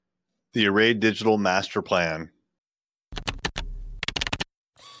The Array Digital Master Plan.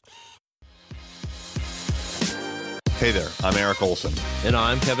 Hey there, I'm Eric Olson. And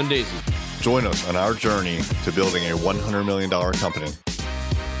I'm Kevin Daisy. Join us on our journey to building a $100 million company.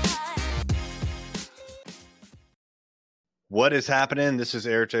 What is happening? This is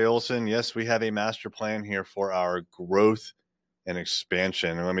Eric J. Olson. Yes, we have a master plan here for our growth and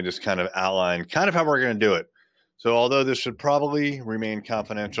expansion. And let me just kind of outline kind of how we're going to do it. So although this should probably remain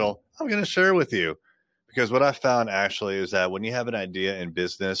confidential, I'm going to share with you because what I found actually is that when you have an idea in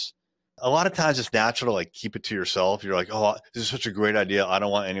business, a lot of times it's natural to like keep it to yourself. You're like, oh, this is such a great idea. I don't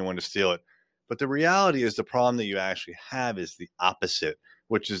want anyone to steal it. But the reality is the problem that you actually have is the opposite,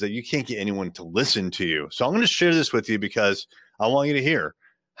 which is that you can't get anyone to listen to you. So I'm going to share this with you because I want you to hear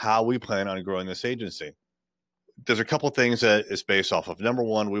how we plan on growing this agency. There's a couple of things that it's based off of. Number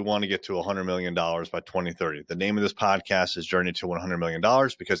one, we want to get to $100 million by 2030. The name of this podcast is Journey to $100 million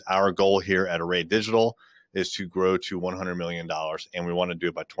because our goal here at Array Digital is to grow to $100 million, and we want to do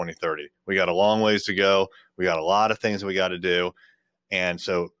it by 2030. We got a long ways to go. We got a lot of things that we got to do. And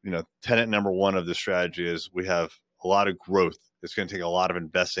so, tenet number one of the strategy is we have a lot of growth. It's going to take a lot of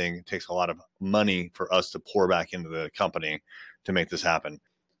investing. It takes a lot of money for us to pour back into the company to make this happen.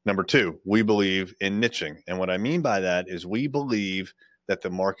 Number two, we believe in niching. And what I mean by that is we believe that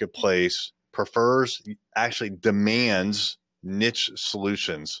the marketplace actually demands niche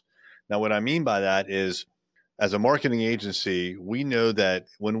solutions. Now, what I mean by that is as a marketing agency, we know that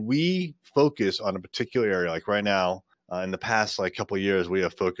when we focus on a particular area, like right now, in the past couple of years, we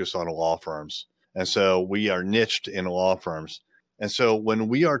have focused on law firms. And so we are niched in law firms. And so when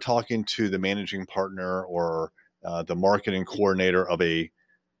we are talking to the managing partner or the marketing coordinator of a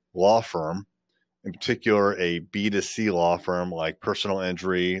law firm, in particular a B2C law firm like personal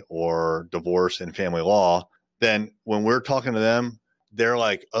injury or divorce and family law, then when we're talking to them, they're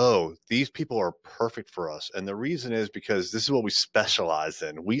like, oh, these people are perfect for us. And the reason is because this is what we specialize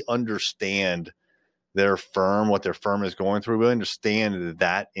in. We understand their firm, what their firm is going through. We understand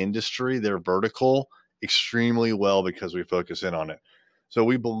that industry, their vertical, extremely well because we focus in on it. So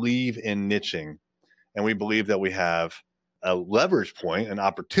we believe in niching, and we believe that we have a leverage point, an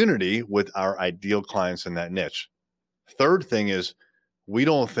opportunity with our ideal clients in that niche. Third thing is we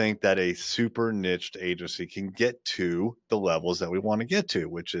don't think that a super niched agency can get to the levels that we want to get to,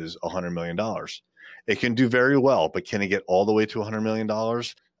 which is $100 million. It can do very well, but can it get all the way to $100 million?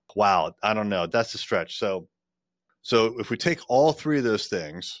 Wow, I don't know. That's a stretch. So if we take all three of those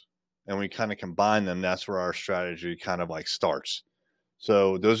things and we kind of combine them, that's where our strategy kind of starts.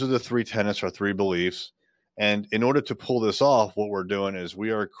 So those are the three tenets, our three beliefs. And in order to pull this off, what we're doing is we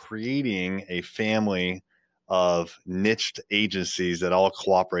are creating a family of niched agencies that all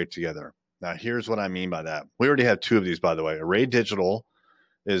cooperate together. Now, here's what I mean by that. We already have two of these, by the way. Array Digital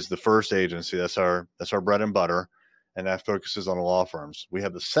is the first agency. That's our bread and butter, and that focuses on law firms. We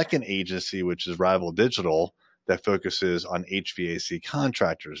have the second agency, which is Rival Digital, that focuses on HVAC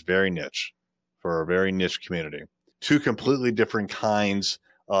contractors, very niche, for a very niche community. Two completely different kinds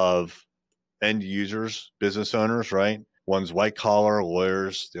of end users, business owners, right? One's white collar,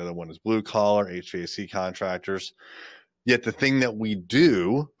 lawyers. The other one is blue collar, HVAC contractors. Yet the thing that we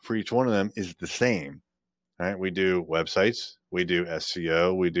do for each one of them is the same, right? We do websites, we do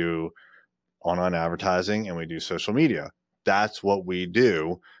SEO, we do online advertising, and we do social media. That's what we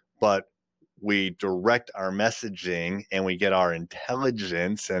do, but we direct our messaging and we get our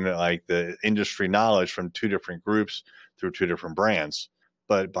intelligence and the industry knowledge from two different groups through two different brands.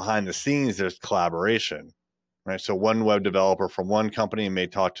 But behind the scenes, there's collaboration, right? So one web developer from one company may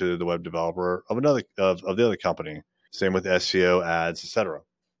talk to the web developer of another of the other company. Same with SEO, ads, etc.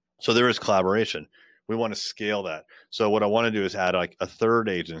 So there is collaboration. We want to scale that. So what I want to do is add a third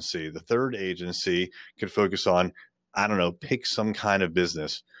agency. The third agency could focus on, pick some kind of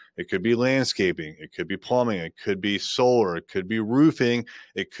business. It could be landscaping. It could be plumbing. It could be solar. It could be roofing.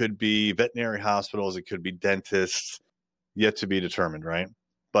 It could be veterinary hospitals. It could be dentists. Yet to be determined, right?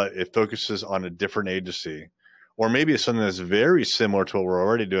 But it focuses on a different agency. Or maybe it's something that's very similar to what we're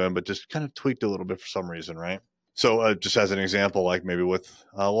already doing, but just kind of tweaked a little bit for some reason, right? So just as an example, maybe with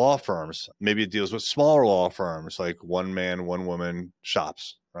law firms, maybe it deals with smaller law firms, like one man, one woman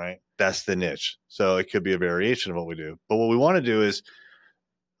shops, right? That's the niche. So it could be a variation of what we do. But what we want to do is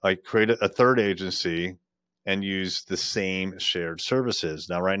create a third agency and use the same shared services.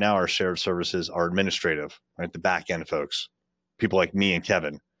 Now, right now, our shared services are administrative, right? The back end folks, people like me and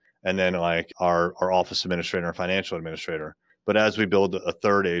Kevin, and then our office administrator and financial administrator. But as we build a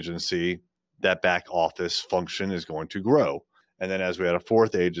third agency, that back office function is going to grow. And then as we add a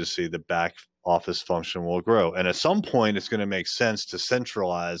fourth agency, the back office function will grow. And at some point, it's going to make sense to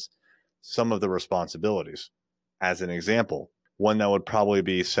centralize some of the responsibilities. As an example, one that would probably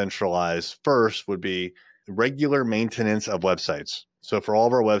be centralized first would be regular maintenance of websites. So for all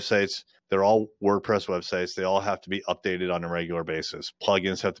of our websites, they're all WordPress websites. They all have to be updated on a regular basis.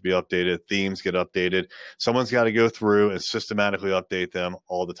 Plugins have to be updated. Themes get updated. Someone's got to go through and systematically update them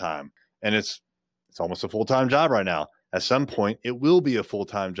all the time. And it's almost a full-time job right now. At some point, it will be a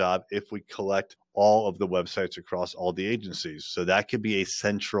full-time job if we collect all of the websites across all the agencies. So that could be a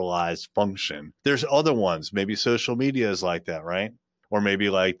centralized function. There's other ones. Maybe social media is like that, right? Or maybe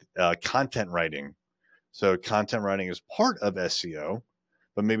like content writing. So content writing is part of SEO,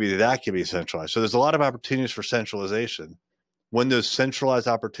 but maybe that could be centralized. So there's a lot of opportunities for centralization. When those centralized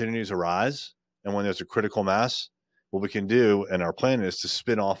opportunities arise and when there's a critical mass, what we can do, and our plan is to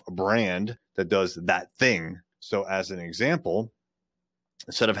spin off a brand that does that thing. So as an example,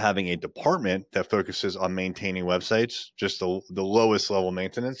 instead of having a department that focuses on maintaining websites, just the lowest level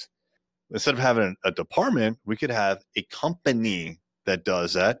maintenance, instead of having a department, we could have a company that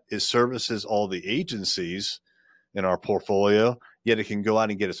does that. It services all the agencies in our portfolio, yet it can go out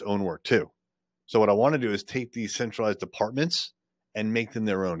and get its own work too. So what I want to do is take these centralized departments and make them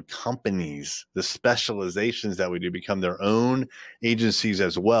their own companies. The specializations that we do become their own agencies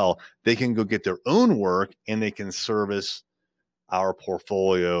as well. They can go get their own work and they can service our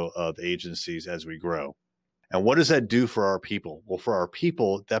portfolio of agencies as we grow. And what does that do for our people? Well, for our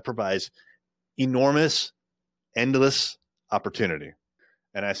people, that provides enormous, endless opportunity.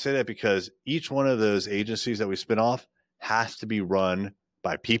 And I say that because each one of those agencies that we spin off has to be run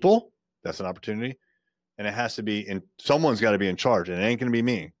by people. That's an opportunity. And it has to be someone's got to be in charge, and it ain't going to be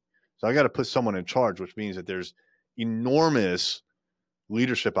me. So I got to put someone in charge, which means that there's enormous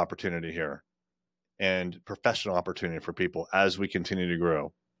leadership opportunity here and professional opportunity for people as we continue to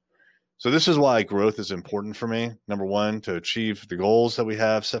grow. So this is why growth is important for me. Number one, to achieve the goals that we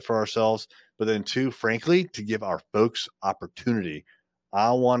have set for ourselves, but then two, frankly, to give our folks opportunity.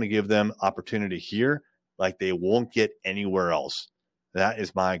 I want to give them opportunity here like they won't get anywhere else. That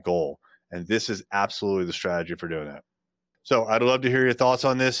is my goal. And this is absolutely the strategy for doing that. So I'd love to hear your thoughts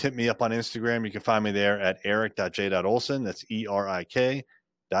on this. Hit me up on Instagram. You can find me there at eric.j.olson. That's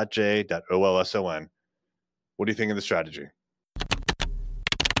ERIK.J.OLSON. What do you think of the strategy?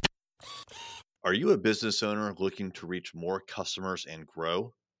 Are you a business owner looking to reach more customers and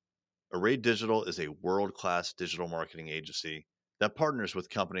grow? Array Digital is a world-class digital marketing agency that partners with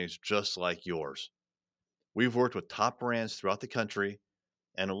companies just like yours. We've worked with top brands throughout the country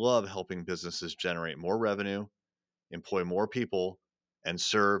and love helping businesses generate more revenue, employ more people, and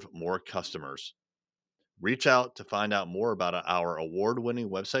serve more customers. Reach out to find out more about our award-winning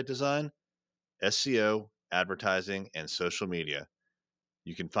website design, SEO, advertising, and social media.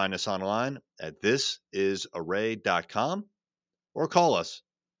 You can find us online at thisisarray.com or call us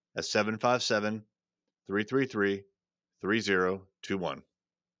at 757-333-3021.